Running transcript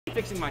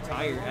fixing my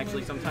tire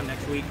actually sometime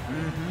next week.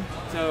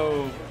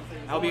 So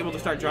I'll be able to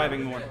start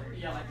driving more.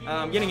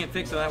 I'm getting it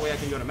fixed so that way I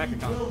can go to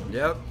MechaCon.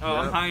 Yep.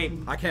 Oh, yep. I'm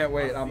hyped. I can't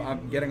wait.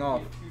 I'm getting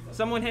off.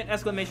 Someone hit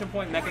exclamation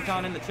point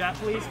MechaCon in the chat,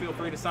 please. Feel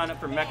free to sign up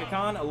for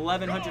MechaCon.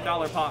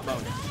 $1,100 pot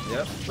bonus.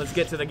 Yep. Let's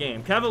get to the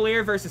game.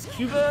 Cavalier versus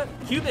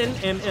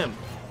CubanMM.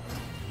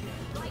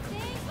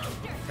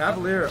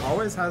 Cavalier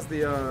always has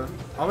the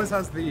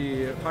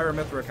Pyra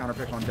Mythra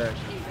counterpick on deck.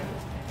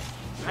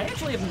 I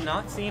actually have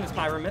not seen his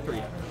Pyra Mythra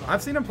yet.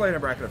 I've seen him play in a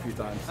bracket a few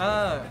times.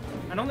 I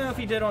don't know if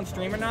he did on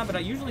stream or not, but I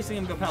usually see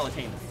him go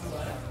Palutena.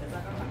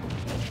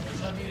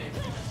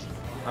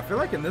 I feel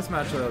like in this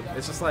matchup,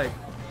 it's just like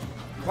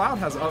Cloud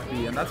has up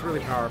B, and that's really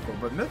powerful,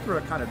 but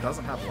Mythra kind of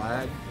doesn't have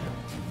lag.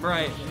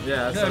 Right.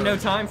 Yeah. No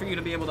time for you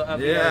to be able to up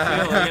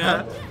yeah. shield, you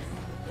know?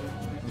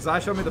 Zai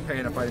showed me the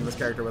pain of fighting this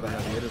character with a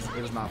heavy. It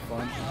is not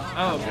fun.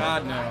 Oh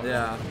god, no.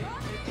 Yeah.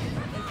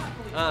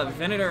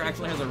 Venator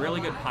actually has a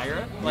really good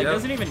Pyra. Like, Yep.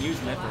 doesn't even use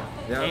Mythra.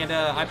 Yep. And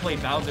I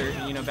played Bowser,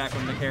 you know, back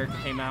when the character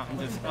came out, and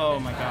just, oh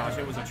my gosh,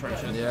 it was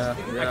atrocious. Yeah.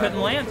 I couldn't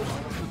land.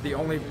 The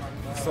only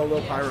solo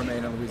Pyra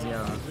main in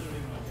Louisiana.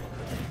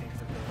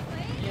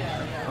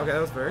 Okay,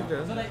 that was very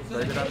good.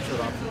 Very good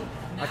episode option.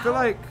 I feel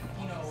like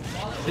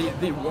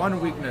the one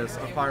weakness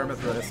of Pyra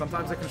Mythra is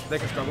sometimes they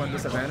can struggle in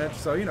disadvantage.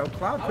 So, you know,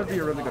 Cloud could be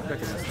a really good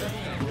pick in this game.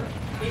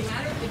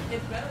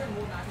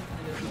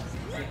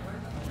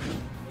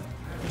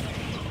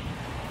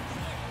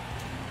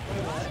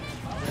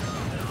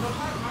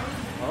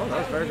 Oh, that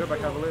was very good by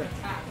Cavalier.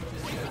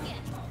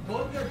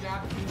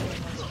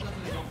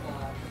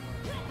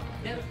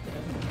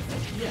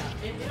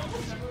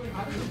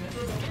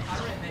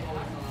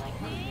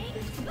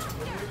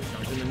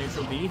 In the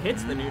neutral B,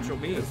 hits the neutral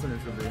B. Hits the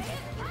neutral B.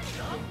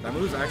 That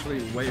move's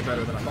actually way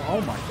better than I thought.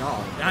 Oh my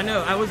god. I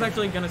know, I was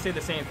actually going to say the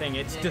same thing.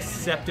 It's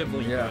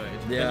deceptively good.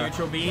 Yeah. The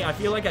neutral B, I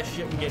feel like I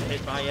shouldn't get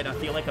hit by it. I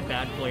feel like a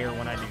bad player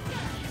when I do.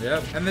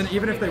 Yeah, and then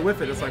even if they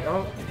whiff it, it's like,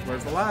 oh,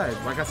 where's the lag?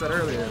 Like I said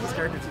earlier, this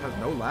character just has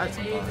no lag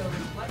sometimes.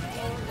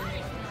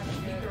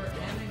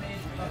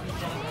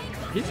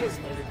 He's just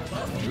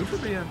neutral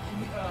being.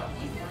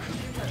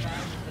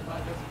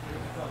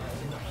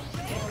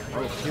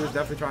 Oh, he was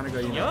definitely trying to go.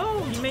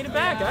 Yo, he made it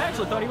back. I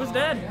actually thought he was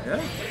dead.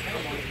 Yeah.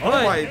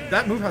 Oh my,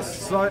 that move has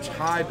such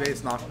high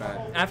base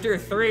knockback. After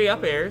 3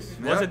 up airs,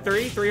 was it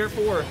 3? 3 or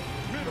 4? We're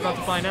about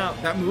to find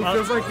out. That move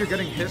feels like you're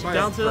getting hit by a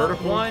down to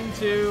vertical. 1,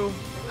 2,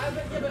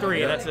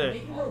 3. That's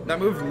it. That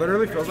move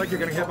literally feels like you're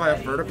getting hit by a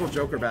vertical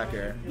Joker back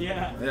air.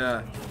 Yeah.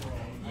 Yeah.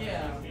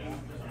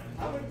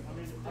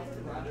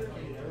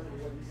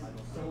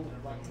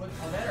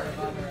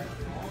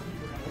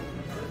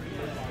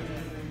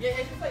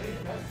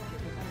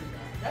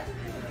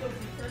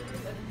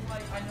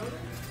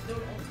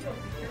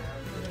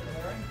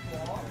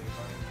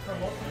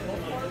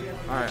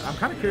 Alright, I'm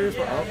kind of curious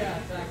what.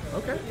 Oh,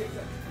 okay.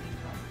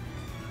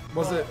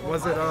 Was it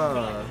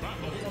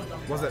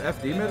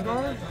FD mid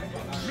guard?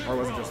 Or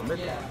was it just mid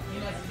guard?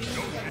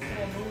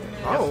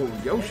 Oh,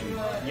 Yoshi.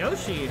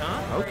 Yoshi,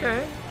 huh?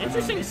 Okay.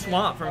 Interesting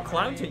swap from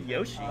Cloud to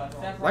Yoshi.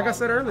 Like I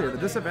said earlier, the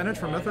disadvantage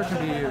for Mythra can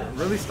be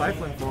really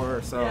stifling for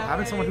her, so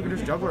having someone who can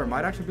just juggle her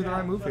might actually be the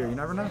right move here. You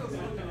never know.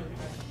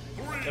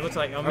 It looks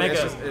like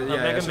Omega,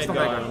 Omega mid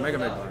guard. Omega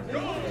mid guard.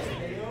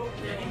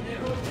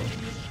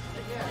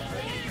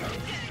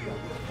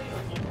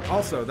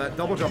 Also, that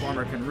double jump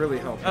armor can really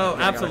help. Oh,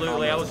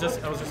 absolutely. I was just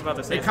about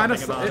to say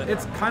something about it.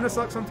 It's kind of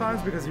sucks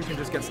sometimes because you can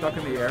just get stuck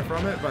in the air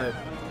from it, but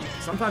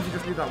sometimes you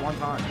just need that one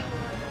time.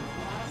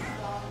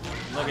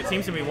 Look, it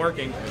seems to be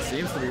working. It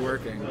seems to be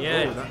working.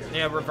 Yeah,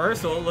 yeah,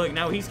 reversal. Look,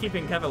 now he's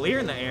keeping Cavalier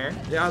in the air.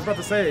 Yeah, I was about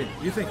to say,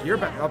 you think your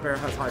up air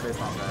has high base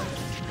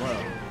knockback.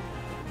 Well.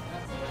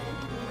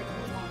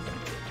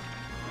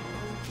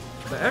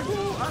 The egg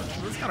roll,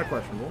 it's kind of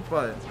questionable,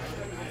 but...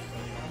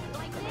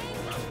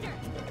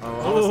 Oh,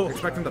 I was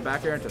expecting the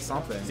back air into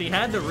something. So he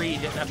had the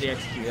read, didn't have the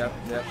execute. Yep.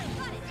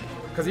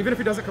 Because even if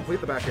he doesn't complete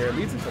the back air, it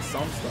leads into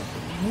some stuff.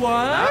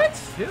 What?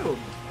 That's killed.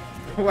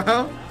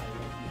 Well,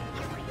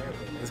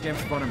 this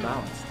game's fun and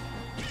balanced.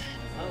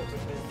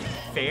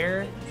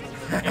 Fair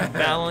and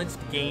balanced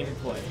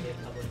gameplay.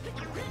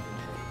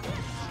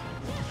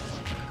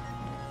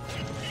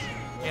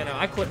 Yeah, no,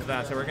 I clipped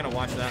that, so we're going to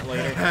watch that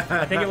later.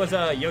 I think it was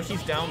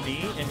Yoshi's down B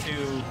into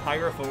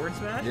Pyra forward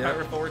smash. Yep.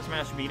 Pyra forward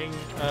smash beating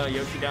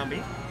Yoshi down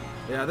B.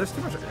 Yeah, there's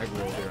too much egg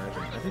roll here, I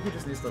think. I think he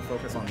just needs to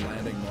focus on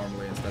landing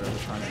normally instead of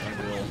just trying to egg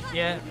roll.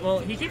 Yeah, well,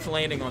 he keeps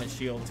landing on his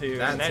shield, too.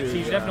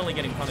 He's definitely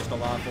getting punished a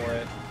lot for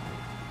it.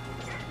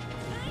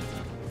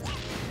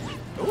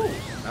 Ooh,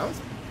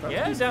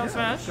 that was down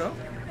smash. Show.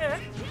 Yeah.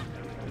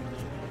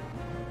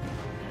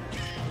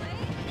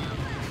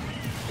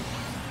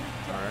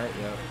 Alright,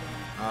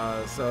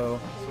 yep. So...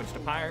 Switch to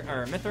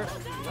Mythra.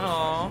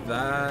 Aww.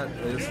 That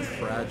is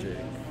tragic.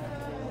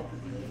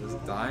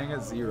 Dying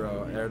at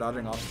 0, air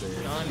dodging off stage.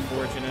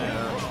 Unfortunate.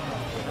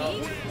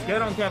 It's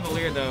good on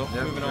Cavalier though.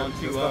 Moving on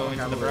 2-0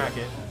 into the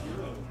bracket.